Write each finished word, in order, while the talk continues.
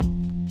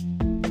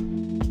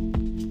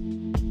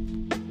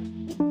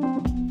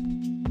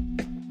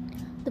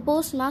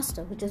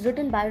Postmaster, which is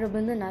written by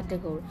Rabindranath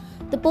Tagore.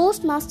 The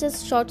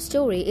Postmaster's short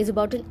story is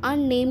about an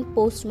unnamed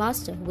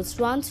postmaster who was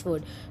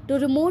transferred to a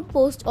remote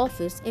post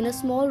office in a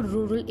small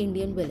rural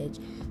Indian village.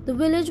 The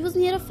village was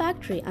near a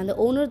factory and the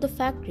owner of the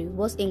factory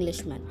was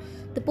Englishman.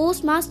 The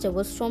postmaster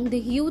was from the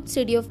huge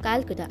city of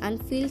Calcutta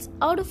and feels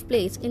out of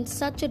place in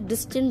such a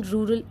distant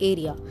rural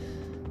area.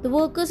 The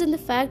workers in the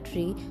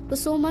factory were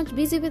so much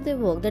busy with their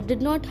work that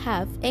did not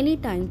have any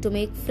time to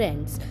make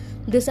friends.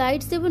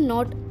 Besides, they were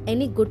not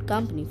any good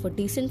company for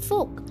decent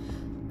folk.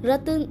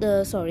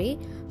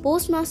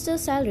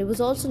 Postmaster's salary was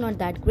also not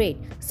that great,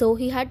 so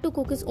he had to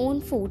cook his own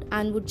food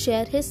and would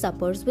share his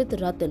suppers with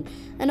Ratan,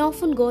 an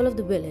orphan girl of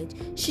the village.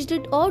 She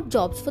did odd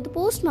jobs for the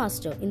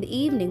postmaster. In the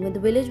evening, when the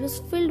village was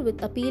filled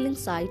with appealing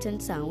sights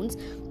and sounds,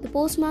 the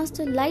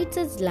postmaster lights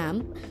his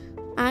lamp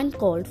and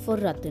called for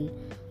Ratan.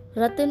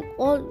 Ratan,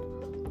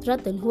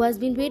 who has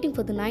been waiting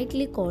for the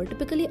nightly call,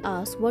 typically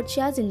asks what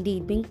she has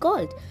indeed been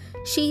called.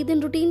 She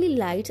then routinely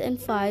lights and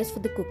fires for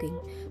the cooking.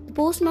 The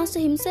postmaster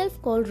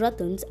himself called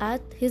Ratans at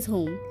his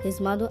home,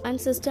 his mother and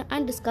sister,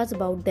 and discussed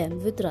about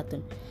them with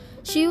Ratan.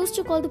 She used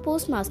to call the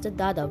postmaster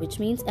Dada, which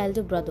means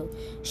elder brother.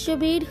 She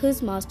obeyed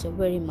his master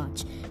very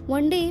much.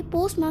 One day,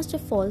 postmaster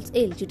falls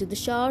ill due to the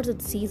showers of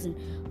the season.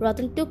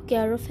 Ratan took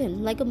care of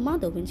him like a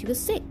mother when she was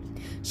sick.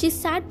 She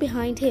sat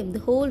behind him the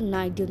whole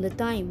night during the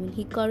time when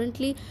he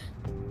currently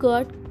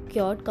got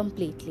cured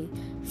completely.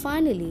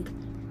 Finally,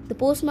 the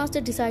postmaster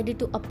decided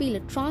to appeal a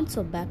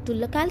transfer back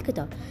to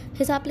Calcutta.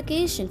 His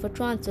application for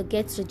transfer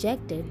gets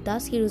rejected,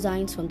 thus he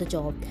resigns from the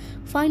job.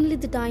 Finally,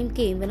 the time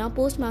came when our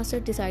postmaster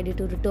decided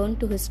to return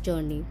to his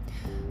journey.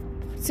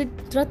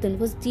 Ratan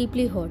was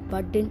deeply hurt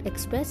but didn't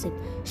express it.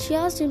 She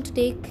asked him to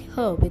take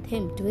her with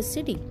him to his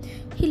city.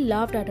 He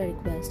laughed at her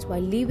request.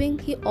 While leaving,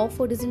 he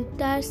offered his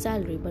entire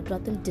salary, but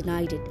Ratan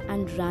denied it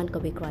and ran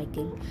away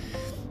crying.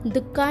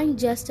 The kind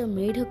gesture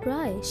made her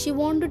cry. She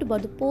wandered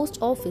about the post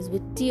office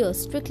with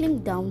tears trickling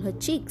down her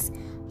cheeks.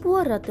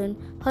 Poor Ratan,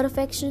 her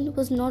affection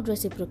was not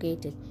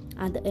reciprocated.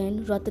 At the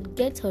end, Ratan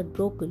gets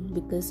heartbroken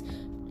because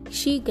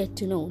she gets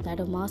to know that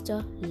her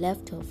master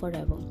left her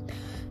forever.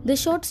 The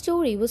short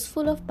story was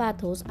full of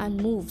pathos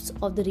and moves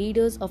of the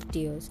readers of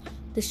tears.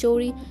 The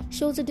story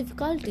shows the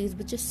difficulties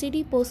which a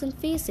city person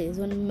faces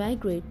when he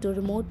migrates to a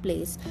remote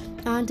place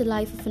and the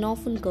life of an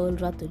orphan girl,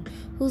 Ratan,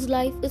 whose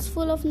life is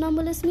full of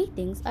numberless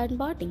meetings and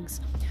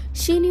partings.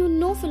 She knew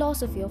no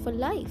philosophy of her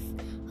life.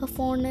 Her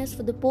fondness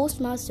for the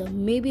postmaster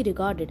may be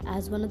regarded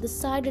as one of the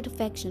sided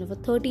affection of a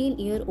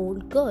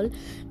 13-year-old girl,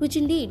 which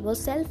indeed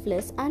was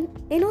selfless and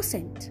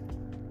innocent.